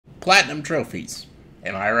Platinum trophies.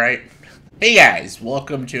 Am I right? Hey guys,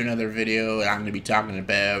 welcome to another video, and I'm going to be talking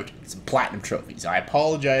about some platinum trophies. I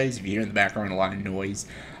apologize if you hear in the background a lot of noise.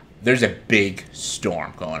 There's a big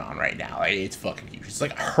storm going on right now. It's fucking huge. It's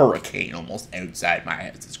like a hurricane almost outside my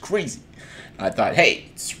house. It's crazy. And I thought,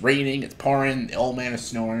 hey, it's raining, it's pouring, the old man is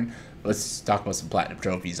snoring. Let's talk about some platinum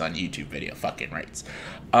trophies on YouTube video. Fucking rights.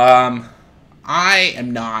 I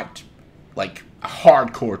am not like a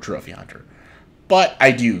hardcore trophy hunter, but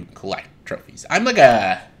I do collect trophies. I'm like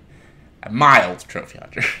a mild trophy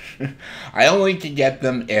hunter. I only can get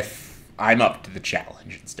them if I'm up to the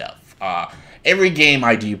challenge and stuff. Every game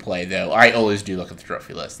I do play, though, I always do look at the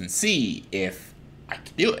trophy list and see if I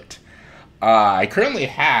can do it. I currently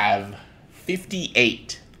have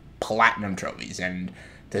 58 platinum trophies, and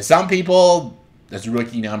to some people, that's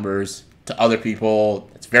rookie numbers. To other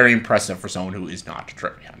people, it's very impressive for someone who is not a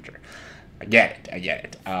trophy hunter. I get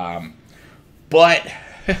it. But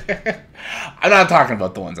I'm not talking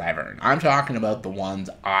about the ones I've earned. I'm talking about the ones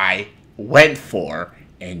I went for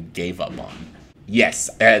and gave up on. Yes,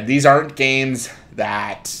 these aren't games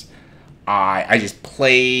that I just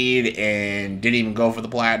played and didn't even go for the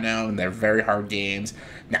platinum. They're very hard games.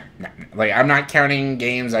 No. Like, I'm not counting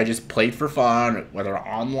games I just played for fun, whether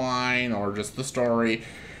online or just the story.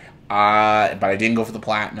 But I didn't go for the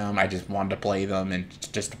platinum. I just wanted to play them and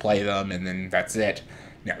just to play them, and then that's it.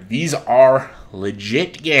 Now, these are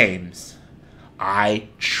legit games. I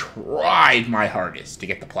tried my hardest to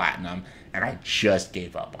get the platinum, and I just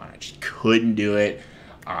gave up on it. I just couldn't do it.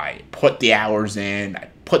 I put the hours in. I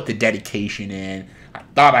put the dedication in. I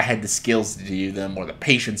thought I had the skills to do them or the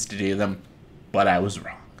patience to do them, but I was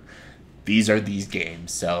wrong. These are these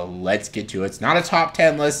games, so let's get to it. It's not a top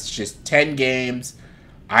 10 list. It's just 10 games.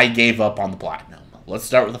 I gave up on the platinum. Let's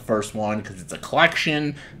start with the first one because it's a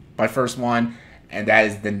collection. My first one, and that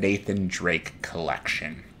is the Nathan Drake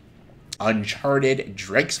collection. Uncharted,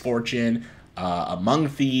 Drake's Fortune, Among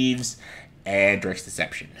Thieves, and Drake's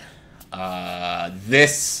Deception.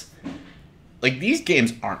 These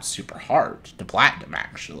games aren't super hard to platinum,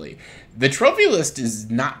 actually. The trophy list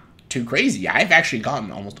is not too crazy. I've actually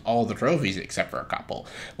gotten almost all the trophies except for a couple.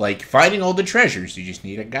 Like, finding all the treasures, you just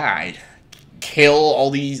need a guide.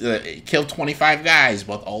 Kill 25 guys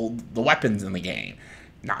with all the weapons in the game.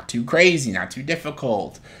 Not too crazy, not too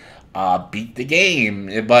difficult. Beat the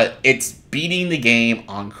game, but it's beating the game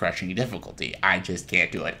on crushing difficulty. I just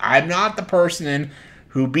can't do it. I'm not the person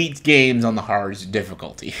who beats games on the hardest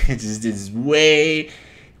difficulty. It's way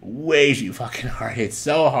too fucking hard. It's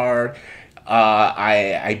so hard.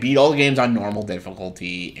 I beat all the games on normal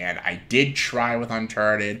difficulty, and I did try with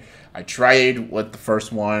Uncharted. I tried with the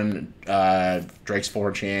first one, Drake's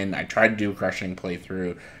Fortune. I tried to do a crushing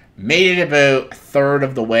playthrough. Made it about a third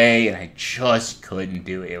of the way, and I just couldn't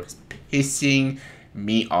do it. It was pissing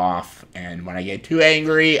me off, and when I get too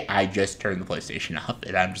angry, I just turn the PlayStation off,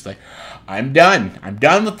 and I'm just like, I'm done. I'm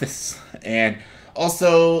done with this. And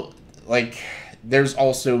also, like, there's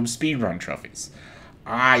also speedrun trophies.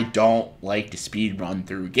 I don't like to speedrun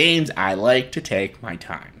through games. I like to take my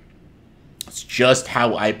time. It's just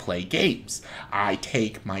how I play games. I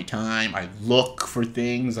take my time. I look for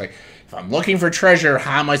things. Like, if I'm looking for treasure,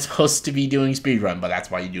 how am I supposed to be doing speedrun? But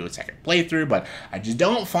that's why you do a second playthrough. But I just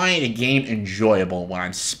don't find a game enjoyable when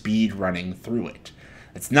I'm speedrunning through it.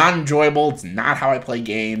 It's not enjoyable. It's not how I play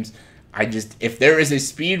games. If there is a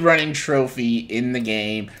speedrunning trophy in the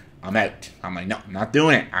game, I'm out. I'm like, no, I'm not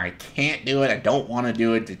doing it. I can't do it. I don't want to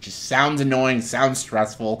do it. It just sounds annoying, sounds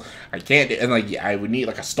stressful. I can't do it. And like, I would need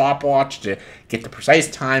like a stopwatch to get the precise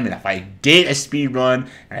time. And if I did a speed run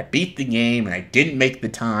and I beat the game and I didn't make the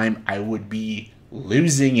time, I would be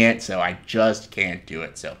losing it. So I just can't do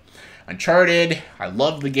it. So Uncharted, I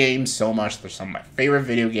love the game so much. They're some of my favorite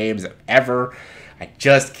video games ever. I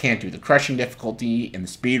just can't do the crushing difficulty and the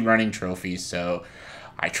speed running trophies. So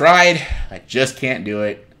I tried. I just can't do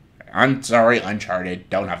it. I'm sorry, Uncharted,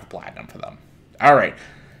 don't have the platinum for them. Alright,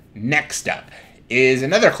 next up is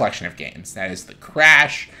another collection of games. That is the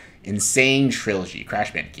Crash Insane Trilogy,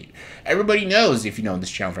 Crash Bandicoot. Everybody knows, if you know this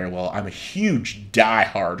channel very well, I'm a huge,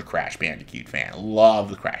 die-hard Crash Bandicoot fan. Love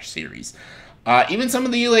the Crash series. Even some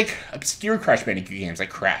of the, like, obscure Crash Bandicoot games, like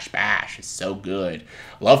Crash Bash, is so good.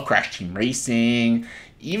 Love Crash Team Racing.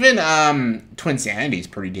 Even Twin Sanity is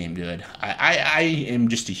pretty damn good. I am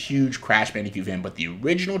just a huge Crash Bandicoot fan, but the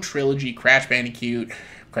original trilogy, Crash Bandicoot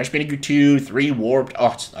 2, 3, Warped,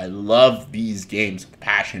 I love these games with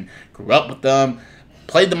passion. Grew up with them,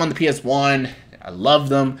 played them on the PS1, I loved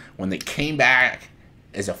them. When they came back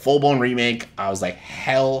as a full-blown remake, I was like,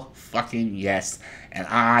 hell fucking yes. And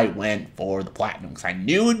I went for the platinum because I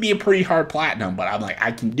knew it would be a pretty hard platinum, but I'm like,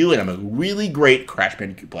 I can do it. I'm a really great Crash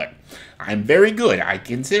Bandicoot player. I'm very good. I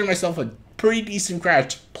consider myself a pretty decent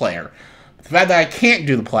Crash player. The fact that I can't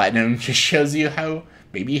do the platinum just shows you how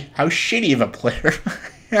shitty of a player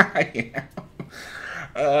I am.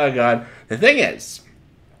 Oh, God. The thing is,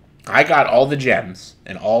 I got all the gems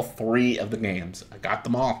in all 3 of the games. I got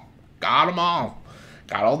them all. Got them all.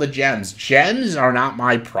 Got all the gems. Gems are not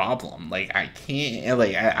my problem. Like, I can't,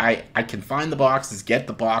 like, I can find the boxes, get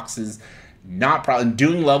the boxes. Not problem.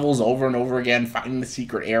 Doing levels over and over again, finding the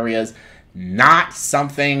secret areas. Not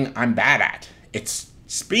something I'm bad at. It's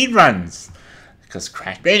speedruns. Because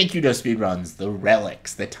Crash Bandicoot does speedruns, the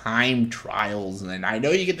relics, the time trials, and I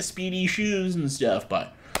know you get the speedy shoes and stuff,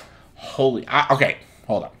 but okay,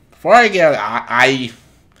 hold on. Before I get, I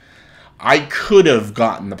could have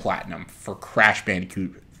gotten the platinum for Crash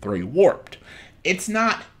Bandicoot 3 Warped. It's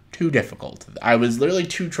not too difficult. I was literally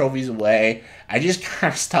 2 trophies away. I just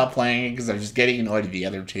kind of stopped playing it because I was just getting annoyed at the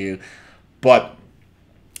other 2. But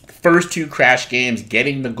the first 2 Crash games,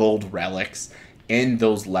 getting the gold relics in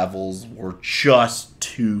those levels were just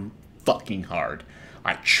too fucking hard.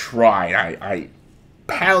 I tried. I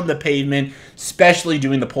pound the pavement, especially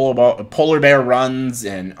doing the polar bear runs,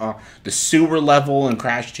 and the sewer level in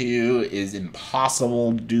Crash 2 is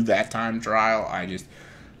impossible to do that time trial.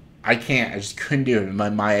 I can't. I just couldn't do it.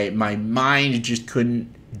 My mind just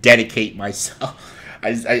couldn't dedicate myself.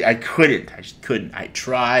 I couldn't. I just couldn't. I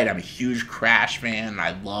tried. I'm a huge Crash fan.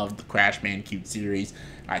 I loved the Crash Bandicoot series.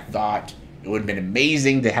 I thought it would have been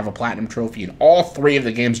amazing to have a platinum trophy in all 3 of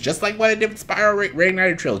the games, just like what I did with Spyro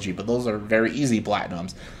Reignited Trilogy, but those are very easy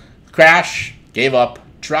platinums. Crash, gave up,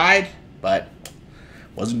 tried, but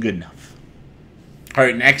wasn't good enough.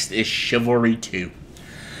 Alright, next is Chivalry 2.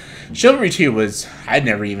 Chivalry 2 was, I'd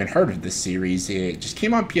never even heard of this series. It just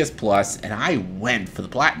came on PS Plus, and I went for the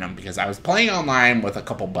platinum because I was playing online with a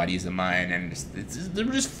couple buddies of mine, and they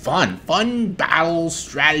were just fun. Fun battles,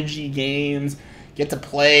 strategy games. Get to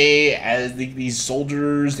play as these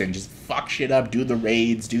soldiers and just fuck shit up, do the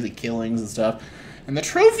raids, do the killings and stuff. And the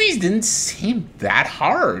trophies didn't seem that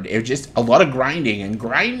hard. It was just a lot of grinding, and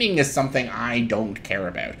grinding is something I don't care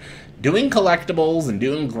about. Doing collectibles and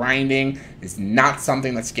doing grinding is not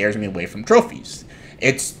something that scares me away from trophies.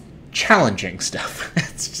 It's challenging stuff.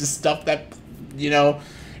 It's just stuff that,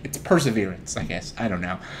 it's perseverance, I guess. I don't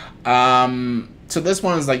know. So this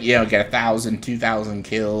one is like, get 1,000, 2,000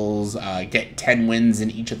 kills, get 10 wins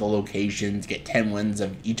in each of the locations, get 10 wins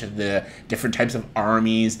of each of the different types of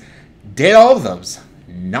armies. Did all of those.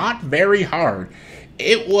 Not very hard.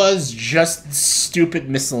 It was just stupid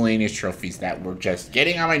miscellaneous trophies that were just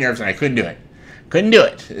getting on my nerves, and I couldn't do it. Couldn't do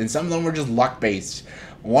it. And some of them were just luck-based.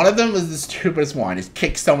 One of them was the stupidest one, is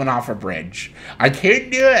kick someone off a bridge. I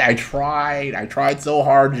couldn't do it. I tried so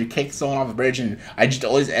hard to kick someone off a bridge, and I just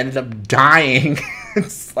always ended up dying.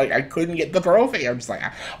 It's like I couldn't get the trophy. I'm just like,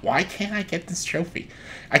 why can't I get this trophy?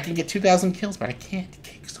 I can get 2,000 kills, but I can't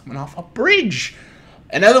kick someone off a bridge.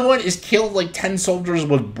 Another one is kill like 10 soldiers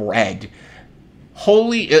with bread.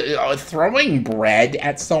 Throwing bread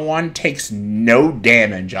at someone takes no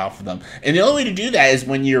damage off of them. And the only way to do that is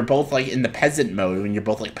when you're both like in the peasant mode, when you're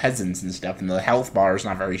both like peasants and stuff, and the health bar is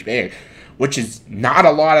not very big, which is not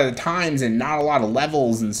a lot of the times and not a lot of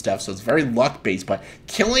levels and stuff, so it's very luck-based. But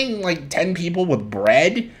killing like 10 people with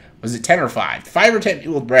bread, was it 10 or 5? 5 or 10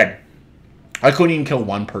 people with bread. I couldn't even kill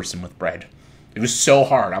one person with bread. It was so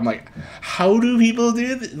hard. I'm like, how do people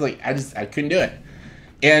do this? Like, I couldn't do it.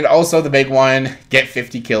 And also the big one, get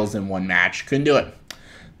 50 kills in one match. Couldn't do it.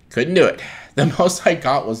 Couldn't do it. The most I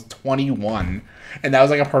got was 21. And that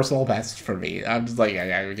was like a personal best for me. I'm just like,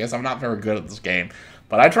 I guess I'm not very good at this game.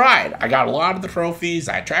 But I tried. I got a lot of the trophies.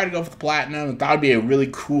 I tried to go for the platinum. I thought it would be a really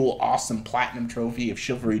cool, awesome platinum trophy of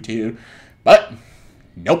Chivalry 2. But,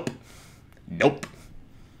 nope. Nope.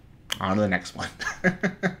 On to the next one.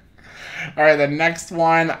 Alright, the next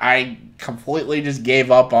one I completely just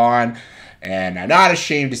gave up on. And I'm not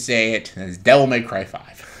ashamed to say it, it's Devil May Cry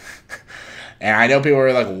 5. And I know people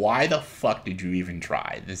are like, why the fuck did you even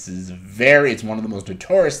try? This is it's one of the most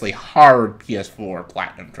notoriously hard PS4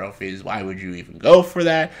 Platinum trophies. Why would you even go for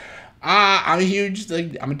that? I'm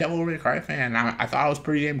a Devil May Cry fan. I thought it was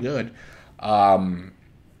pretty damn good.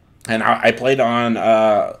 And I played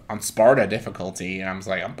on Sparta difficulty, and I was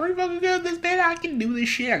like, I'm pretty fucking good at this, man. I can do this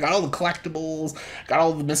shit. I got all the collectibles, got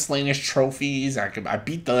all the miscellaneous trophies. I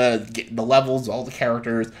beat the levels, all the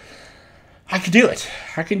characters. I can do it.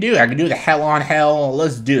 I can do the hell on hell.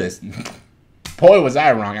 Let's do this. Boy, was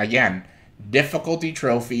I wrong. Again, difficulty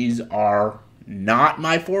trophies are not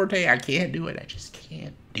my forte. I can't do it. I just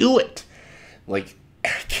can't do it. Like,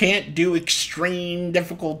 can't do extreme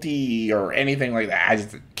difficulty or anything like that. I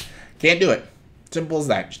just can't do it. Simple as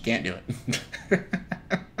that. Just can't do it.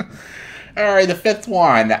 All right, the fifth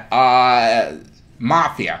one,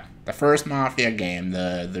 Mafia. The first Mafia game,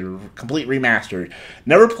 the complete remastered.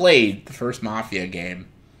 Never played the first Mafia game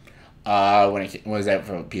when it was out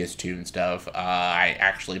for PS2 and stuff. I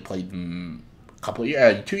actually played them a couple of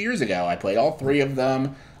years, 2 years ago. I played all three of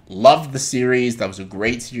them. Loved the series. That was a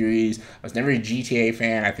great series. I was never a GTA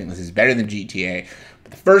fan. I think this is better than GTA.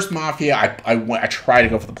 But the first Mafia, I tried to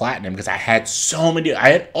go for the platinum because I had so many. I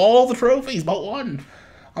had all the trophies but one.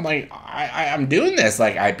 I'm like, I'm doing this.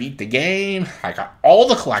 Like, I beat the game. I got all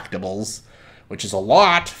the collectibles, which is a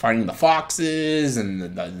lot. Finding the foxes and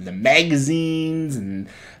the magazines and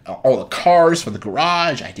all the cars for the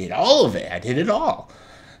garage. I did all of it. I did it all.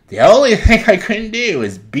 The only thing I couldn't do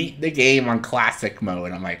is beat the game on classic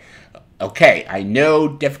mode. I'm like, okay, I know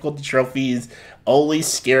difficulty trophies always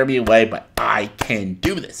scare me away, but I can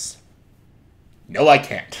do this. No, I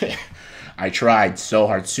can't. I tried so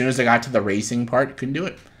hard. As soon as I got to the racing part, couldn't do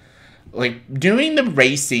it. Like, doing the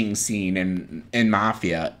racing scene in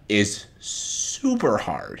Mafia is super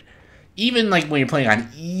hard. Even, like, when you're playing on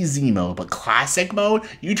easy mode, but classic mode,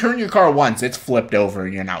 you turn your car once, it's flipped over,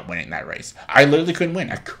 and you're not winning that race. I literally couldn't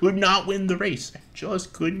win. I could not win the race. I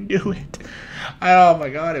just couldn't do it. Oh, my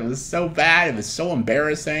God. It was so bad. It was so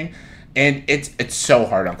embarrassing. And it's so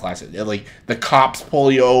hard on classic. Like, the cops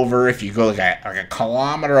pull you over if you go like a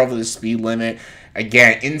kilometer over the speed limit.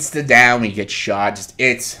 Again, insta down when you get shot. Just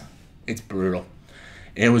it's brutal.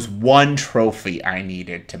 And it was one trophy I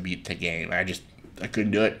needed to beat the game. I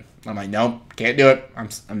couldn't do it. I'm like, nope, can't do it.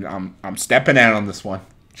 I'm stepping out on this one.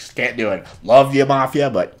 Just can't do it. Love the Mafia,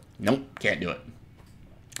 but nope, can't do it.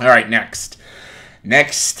 All right, next,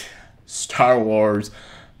 Star Wars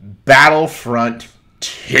Battlefront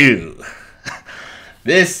 2.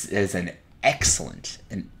 This is an excellent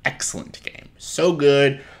game. So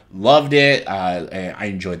good. Loved it. I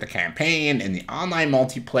enjoyed the campaign and the online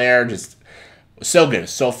multiplayer. Just so good.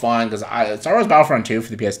 So fun. Because Star Wars Battlefront 2 for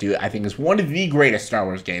the PS2, I think, is one of the greatest Star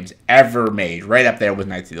Wars games ever made. Right up there with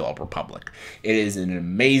Knights of the Old Republic. It is an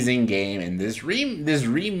amazing game. And this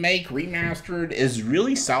remake, remastered, is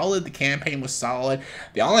really solid. The campaign was solid.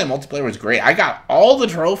 The online multiplayer was great. I got all the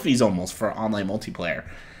trophies almost for online multiplayer.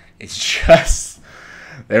 It's just,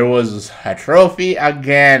 there was a trophy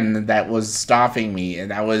again that was stopping me,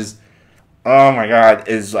 and that was, oh my God,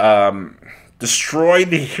 is destroy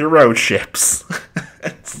the hero ships.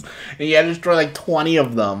 And you had to destroy like 20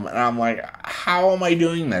 of them, and I'm like, how am I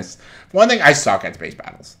doing this? One thing, I suck at space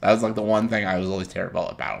battles. That was like the one thing I was always terrible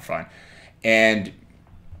at Battlefront. And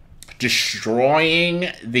destroying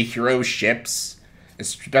the hero ships,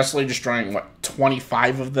 especially destroying,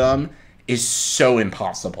 25 of them, is so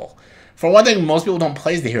impossible. For one thing, most people don't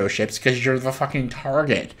play the hero ships because you're the fucking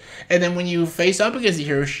target. And then when you face up against the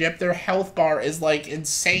hero ship, their health bar is like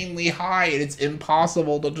insanely high and it's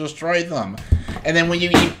impossible to destroy them. And then when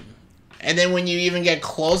you even get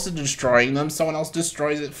close to destroying them, someone else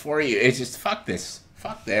destroys it for you. It's just, fuck this.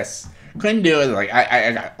 Fuck this. Couldn't do it. Like,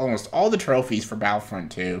 I got almost all the trophies for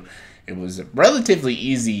Battlefront 2. It was a relatively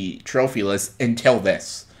easy trophy list until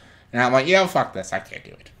this. And I'm like, yeah, fuck this. I can't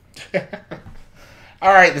do it.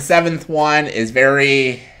 All right, the seventh one is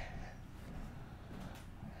very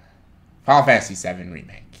Final Fantasy VII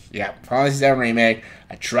Remake. Yep, Final Fantasy VII Remake.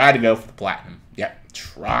 I tried to go for the platinum. Yep,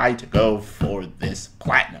 tried to go for this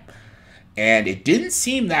platinum. And it didn't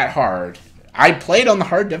seem that hard. I played on the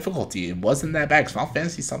hard difficulty. It wasn't that bad. Final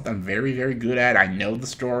Fantasy is something I'm very, very good at. I know the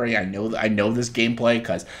story. I know this gameplay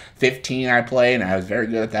because 15 I played, and I was very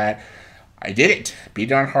good at that. I did it.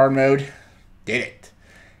 Beat it on hard mode. Did it.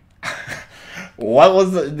 What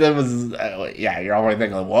was yeah, you're already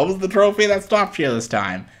thinking, what was the trophy that stopped you this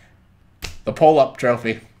time? The pull-up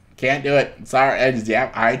trophy. Can't do it. Sorry.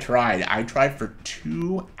 I tried. I tried for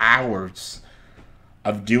 2 hours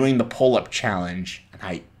of doing the pull-up challenge, and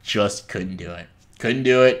I just couldn't do it. Couldn't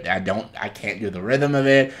do it. I can't do the rhythm of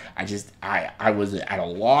it. I was at a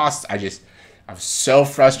loss. I was so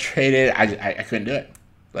frustrated. I couldn't do it.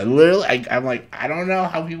 I'm like, I don't know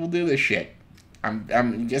how people do this shit.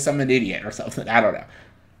 I'm guess I'm an idiot or something. I don't know.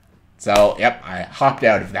 So, yep, I hopped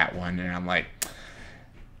out of that one, and I'm like,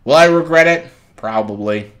 will I regret it?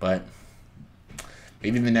 Probably, but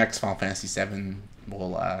maybe the next Final Fantasy VII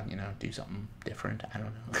will, do something different. I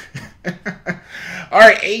don't know. All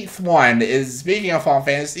right, eighth one is, speaking of Final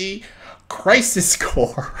Fantasy, Crisis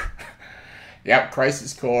Core. Yep,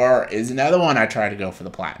 Crisis Core is another one I tried to go for the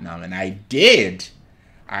platinum, and I did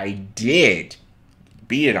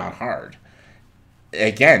beat it on hard.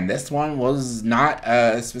 Again, this one was not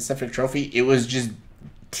a specific trophy. It was just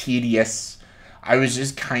tedious. I was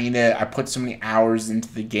just kind of, I put so many hours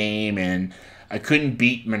into the game, and I couldn't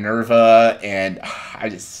beat Minerva, and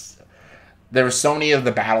there were so many of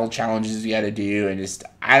the battle challenges you had to do, and just,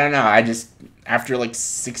 I don't know, after like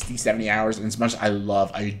 60, 70 hours, and as much as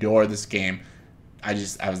I adore this game, I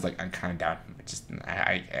was like, I'm kind of done.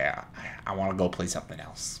 I want to go play something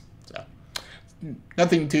else. So,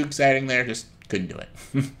 nothing too exciting there, just couldn't do it.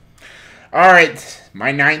 Alright,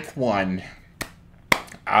 my ninth one.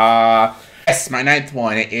 Yes, my ninth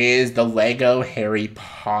one is the Lego Harry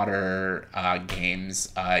Potter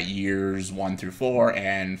games, years 1 through 4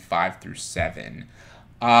 and 5 through 7.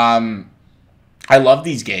 I love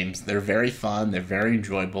these games. They're very fun. They're very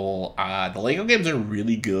enjoyable. The Lego games are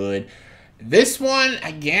really good. This one,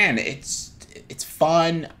 again, it's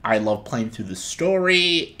fun. I love playing through the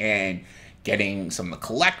story and getting some of the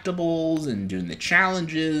collectibles and doing the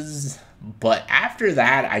challenges. But after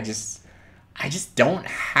that, I just don't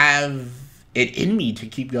have it in me to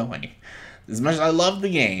keep going. As much as I love the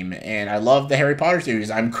game and I love the Harry Potter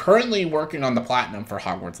series, I'm currently working on the Platinum for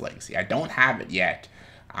Hogwarts Legacy. I don't have it yet.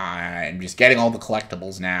 I'm just getting all the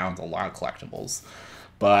collectibles now. It's a lot of collectibles.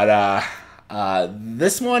 But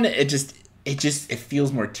this one, it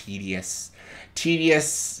feels more tedious.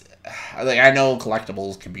 Like, I know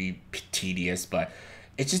collectibles can be tedious, but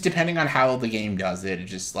it's just depending on how the game does it.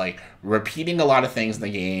 It's just like repeating a lot of things in the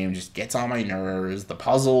game just gets on my nerves. The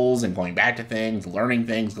puzzles and going back to things, learning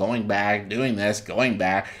things, going back, doing this, going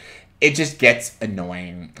back. It just gets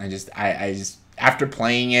annoying. I just after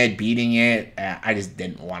playing it, beating it, I just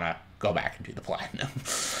didn't want to go back and do the Platinum.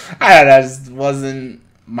 I don't know, it just wasn't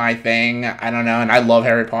my thing. I don't know, and I love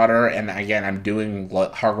Harry Potter, and again, I'm doing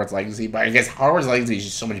Hogwarts Legacy, but I guess Hogwarts Legacy is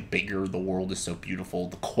just so much bigger. The world is so beautiful.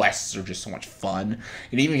 The quests are just so much fun,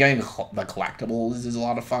 and even getting the collectibles is a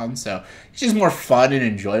lot of fun. So it's just more fun and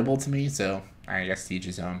enjoyable to me. So I guess to each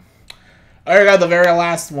his own. All right, got the very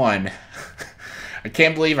last one. I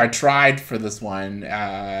can't believe I tried for this one.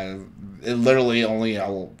 It literally only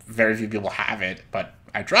very few people have it, but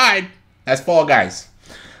I tried. That's Fall Guys.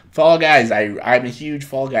 Fall Guys, I'm a huge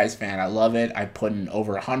Fall Guys fan. I love it. I put in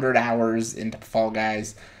over 100 hours into Fall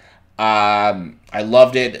Guys. I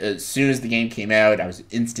loved it. As soon as the game came out, I was an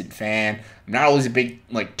instant fan. I'm not always a big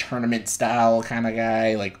like tournament style kind of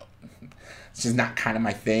guy. Like, it's just not kind of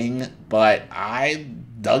my thing. But I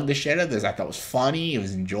dug the shit out of this. I thought it was funny. It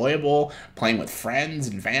was enjoyable. Playing with friends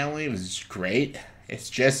and family, it was great.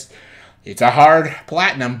 It's a hard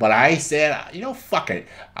Platinum, but I said, you know, fuck it.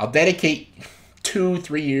 I'll dedicate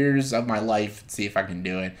 2-3 years of my life and see if I can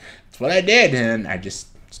do it. That's what I did, and I just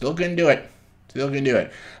still couldn't do it.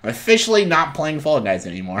 I'm officially not playing Fall Guys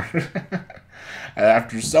anymore.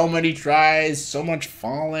 After so many tries, so much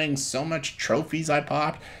falling, so much trophies I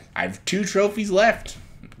popped, I have 2 trophies left.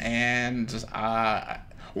 And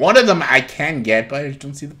one of them I can get, but I just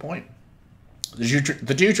don't see the point.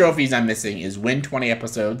 The 2 trophies I'm missing is win 20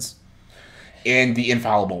 episodes. And the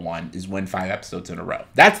infallible one is win 5 episodes in a row.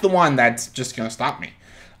 That's the one that's just going to stop me.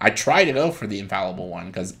 I try to go for the infallible one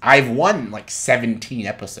because I've won like 17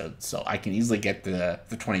 episodes. So I can easily get the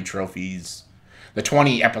 20 trophies, the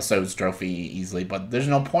 20 episodes trophy easily. But there's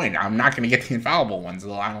no point. I'm not going to get the infallible ones.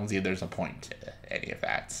 So I don't see there's a point to any of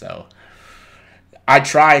that. So I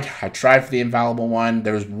tried for the infallible one.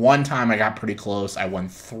 There was one time I got pretty close. I won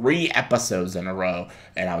 3 episodes in a row,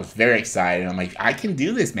 and I was very excited. I'm like, I can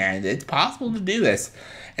do this, man. It's possible to do this.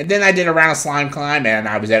 And then I did a round of slime climb, and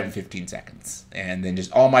I was out in 15 seconds. And then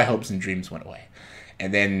just all my hopes and dreams went away.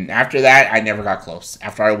 And then after that, I never got close.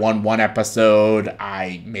 After I won 1 episode,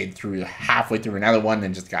 I made through halfway through another one,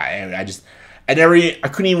 and just got out. I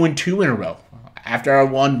couldn't even win 2 in a row. After I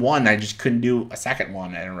won 1, I just couldn't do a second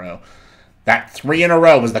one in a row. That 3 in a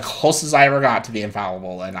row was the closest I ever got to the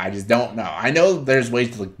infallible, and I just don't know. I know there's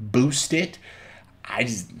ways to like boost it. I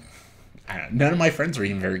don't know. None of my friends are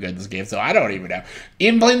even very good at this game, so I don't even know.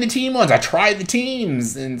 Even playing the team ones, I tried the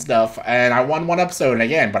teams and stuff, and I won 1 episode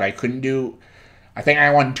again, but I couldn't do. I think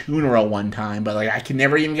I won 2 in a row one time, but like I could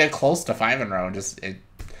never even get close to 5 in a row. It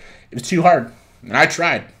was too hard, and I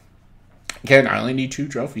tried. Again, I only need 2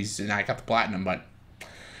 trophies, and I got the Platinum, but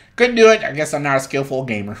couldn't do it. I guess I'm not a skillful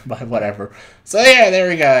gamer, but whatever. So yeah, there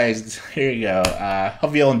we go, guys. Here you go.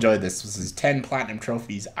 Hope you all enjoyed this. This is 10 Platinum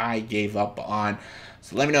trophies I gave up on.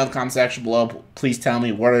 So let me know in the comment section below. Please tell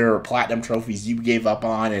me what are Platinum trophies you gave up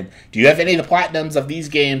on, and do you have any of the Platinums of these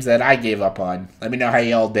games that I gave up on? Let me know how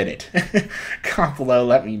you all did it. Comment below,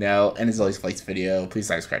 let me know. And as always, if you like this video, please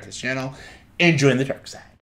subscribe to this channel and join the dark side.